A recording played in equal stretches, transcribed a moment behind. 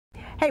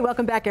Hey,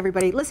 welcome back,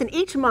 everybody. Listen,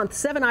 each month,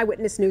 7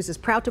 Eyewitness News is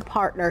proud to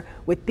partner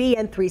with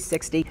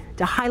BN360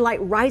 to highlight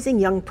rising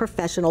young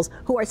professionals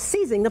who are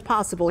seizing the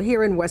possible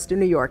here in Western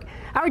New York.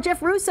 Our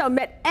Jeff Russo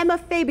met Emma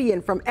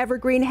Fabian from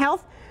Evergreen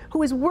Health,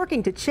 who is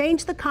working to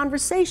change the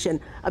conversation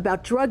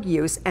about drug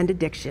use and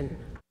addiction.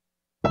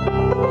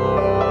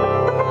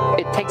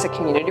 It takes a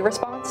community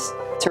response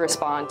to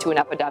respond to an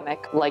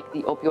epidemic like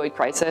the opioid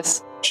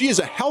crisis. She is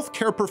a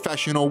healthcare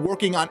professional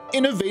working on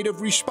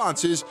innovative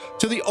responses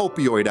to the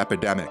opioid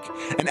epidemic.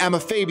 And Emma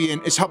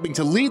Fabian is helping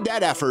to lead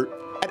that effort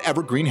at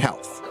Evergreen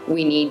Health.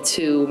 We need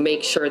to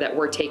make sure that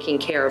we're taking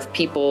care of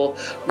people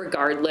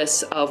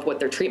regardless of what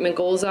their treatment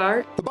goals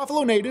are. The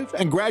Buffalo native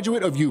and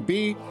graduate of UB,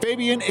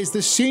 Fabian is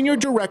the Senior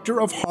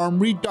Director of Harm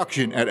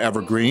Reduction at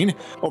Evergreen,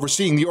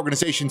 overseeing the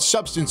organization's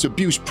substance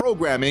abuse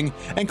programming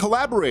and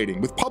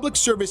collaborating with public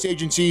service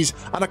agencies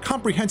on a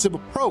comprehensive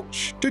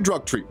approach to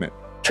drug treatment.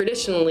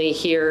 Traditionally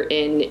here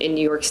in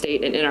New York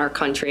State and in our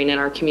country and in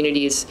our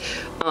communities,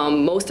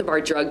 most of our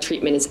drug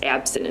treatment is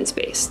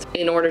abstinence-based.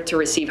 In order to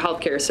receive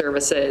healthcare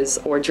services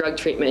or drug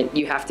treatment,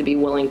 you have to be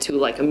willing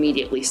to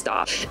immediately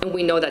stop. And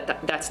we know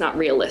that that's not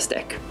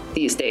realistic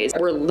these days.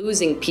 We're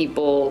losing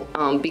people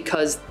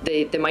because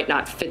they might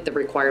not fit the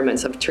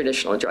requirements of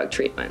traditional drug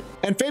treatment.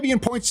 And Fabian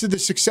points to the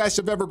success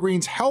of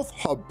Evergreen's Health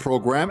Hub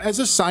program as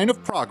a sign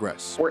of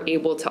progress. We're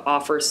able to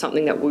offer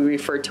something that we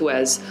refer to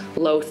as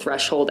low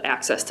threshold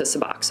access to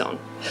Suboxone.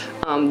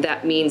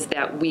 That means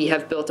that we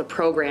have built a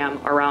program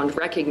around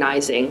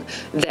recognizing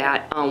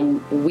that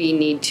we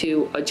need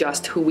to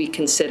adjust who we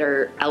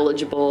consider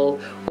eligible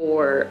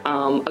or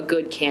a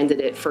good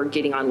candidate for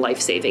getting on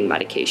life-saving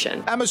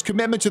medication. Emma's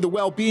commitment to the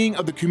well-being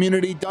of the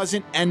community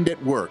doesn't end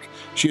at work.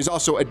 She is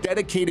also a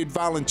dedicated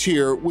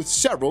volunteer with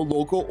several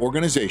local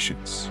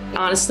organizations.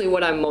 Honestly,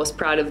 what I'm most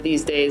proud of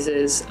these days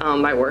is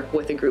my work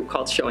with a group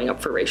called Showing Up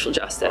for Racial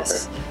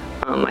Justice.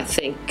 I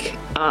think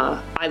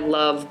I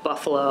love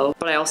Buffalo,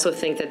 but I also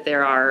think that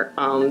there are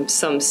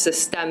some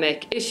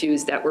systemic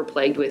issues that we're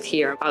plagued with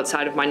here.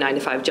 Outside of my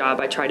 9-to-5 job,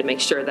 I try to make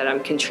sure that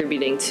I'm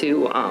contributing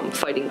to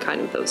fighting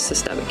kind of those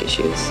systemic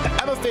issues.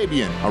 Emma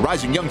Fabian, a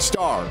rising young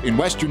star in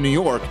Western New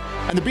York,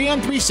 and the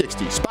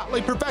BN360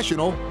 Spotlight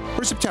Professional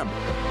for September.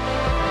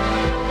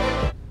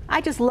 I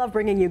just love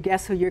bringing you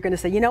guests who you're going to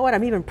say, you know what,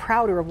 I'm even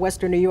prouder of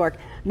Western New York,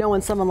 knowing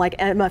someone like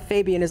Emma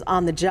Fabian is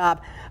on the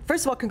job.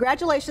 First of all,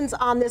 congratulations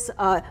on this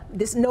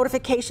this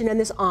notification and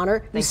this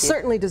honor. You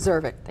certainly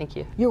deserve it. Thank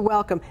you. You're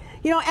welcome.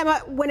 You know,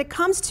 Emma, when it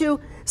comes to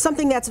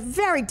something that's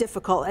very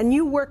difficult, and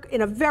you work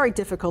in a very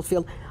difficult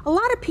field, a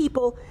lot of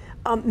people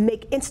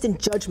make instant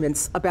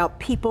judgments about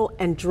people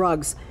and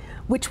drugs,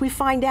 which we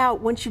find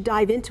out once you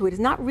dive into it is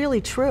not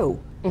really true.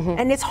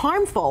 And it's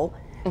harmful.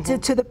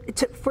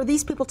 For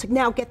these people to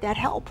now get that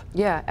help.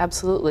 Yeah,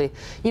 absolutely.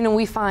 You know,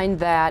 we find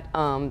that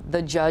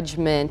the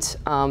judgment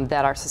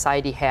that our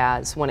society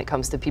has when it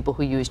comes to people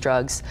who use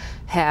drugs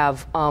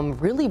have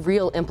really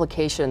real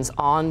implications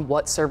on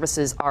what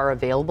services are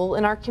available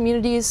in our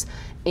communities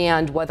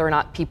and whether or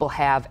not people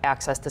have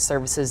access to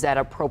services that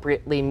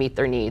appropriately meet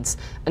their needs.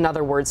 In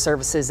other words,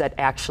 services that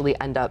actually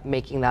end up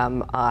making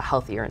them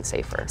healthier and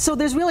safer. So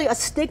there's really a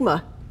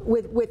stigma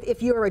with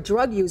if you're a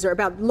drug user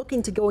about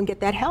looking to go and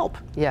get that help.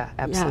 Yeah,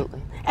 absolutely.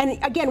 Yeah.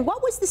 And again,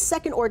 what was the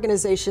second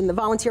organization, the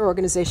volunteer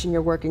organization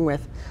you're working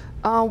with?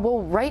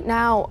 Well, right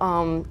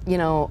now, you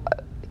know,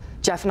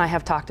 Jeff and I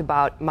have talked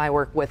about my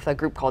work with a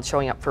group called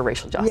Showing Up for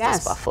Racial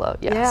Justice Buffalo.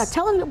 Yes. Yeah,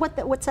 tell them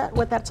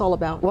what that's all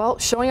about. Well,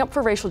 Showing Up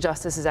for Racial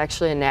Justice is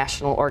actually a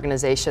national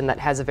organization that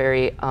has a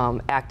very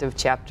active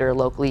chapter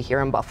locally here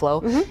in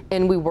Buffalo,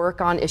 and we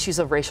work on issues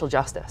of racial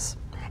justice.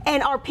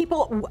 And are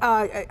people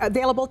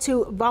available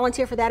to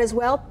volunteer for that as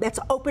well? That's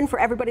open for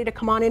everybody to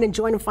come on in and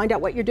join and find out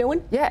what you're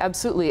doing? Yeah,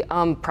 absolutely.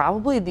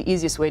 Probably the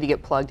easiest way to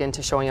get plugged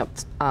into Showing Up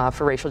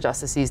for Racial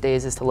Justice these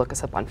days is to look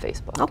us up on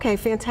Facebook. Okay,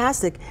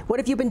 fantastic. What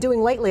have you been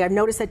doing lately? I've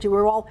noticed that you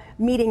were all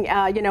meeting,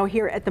 you know,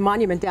 here at the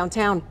monument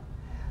downtown.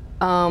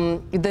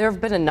 There have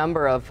been a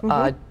number of,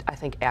 I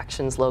think,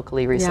 actions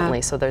locally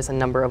recently, so there's a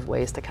number of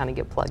ways to kind of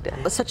get plugged in.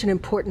 It's such an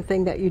important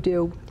thing that you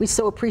do. We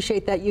so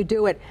appreciate that you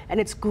do it, and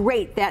it's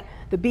great that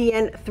the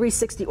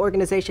BN360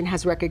 organization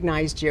has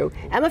recognized you.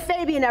 Emma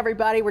Fabian,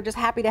 everybody, we're just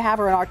happy to have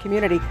her in our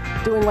community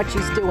doing what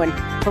she's doing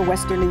for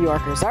Western New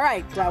Yorkers. All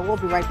right, we'll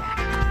be right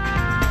back.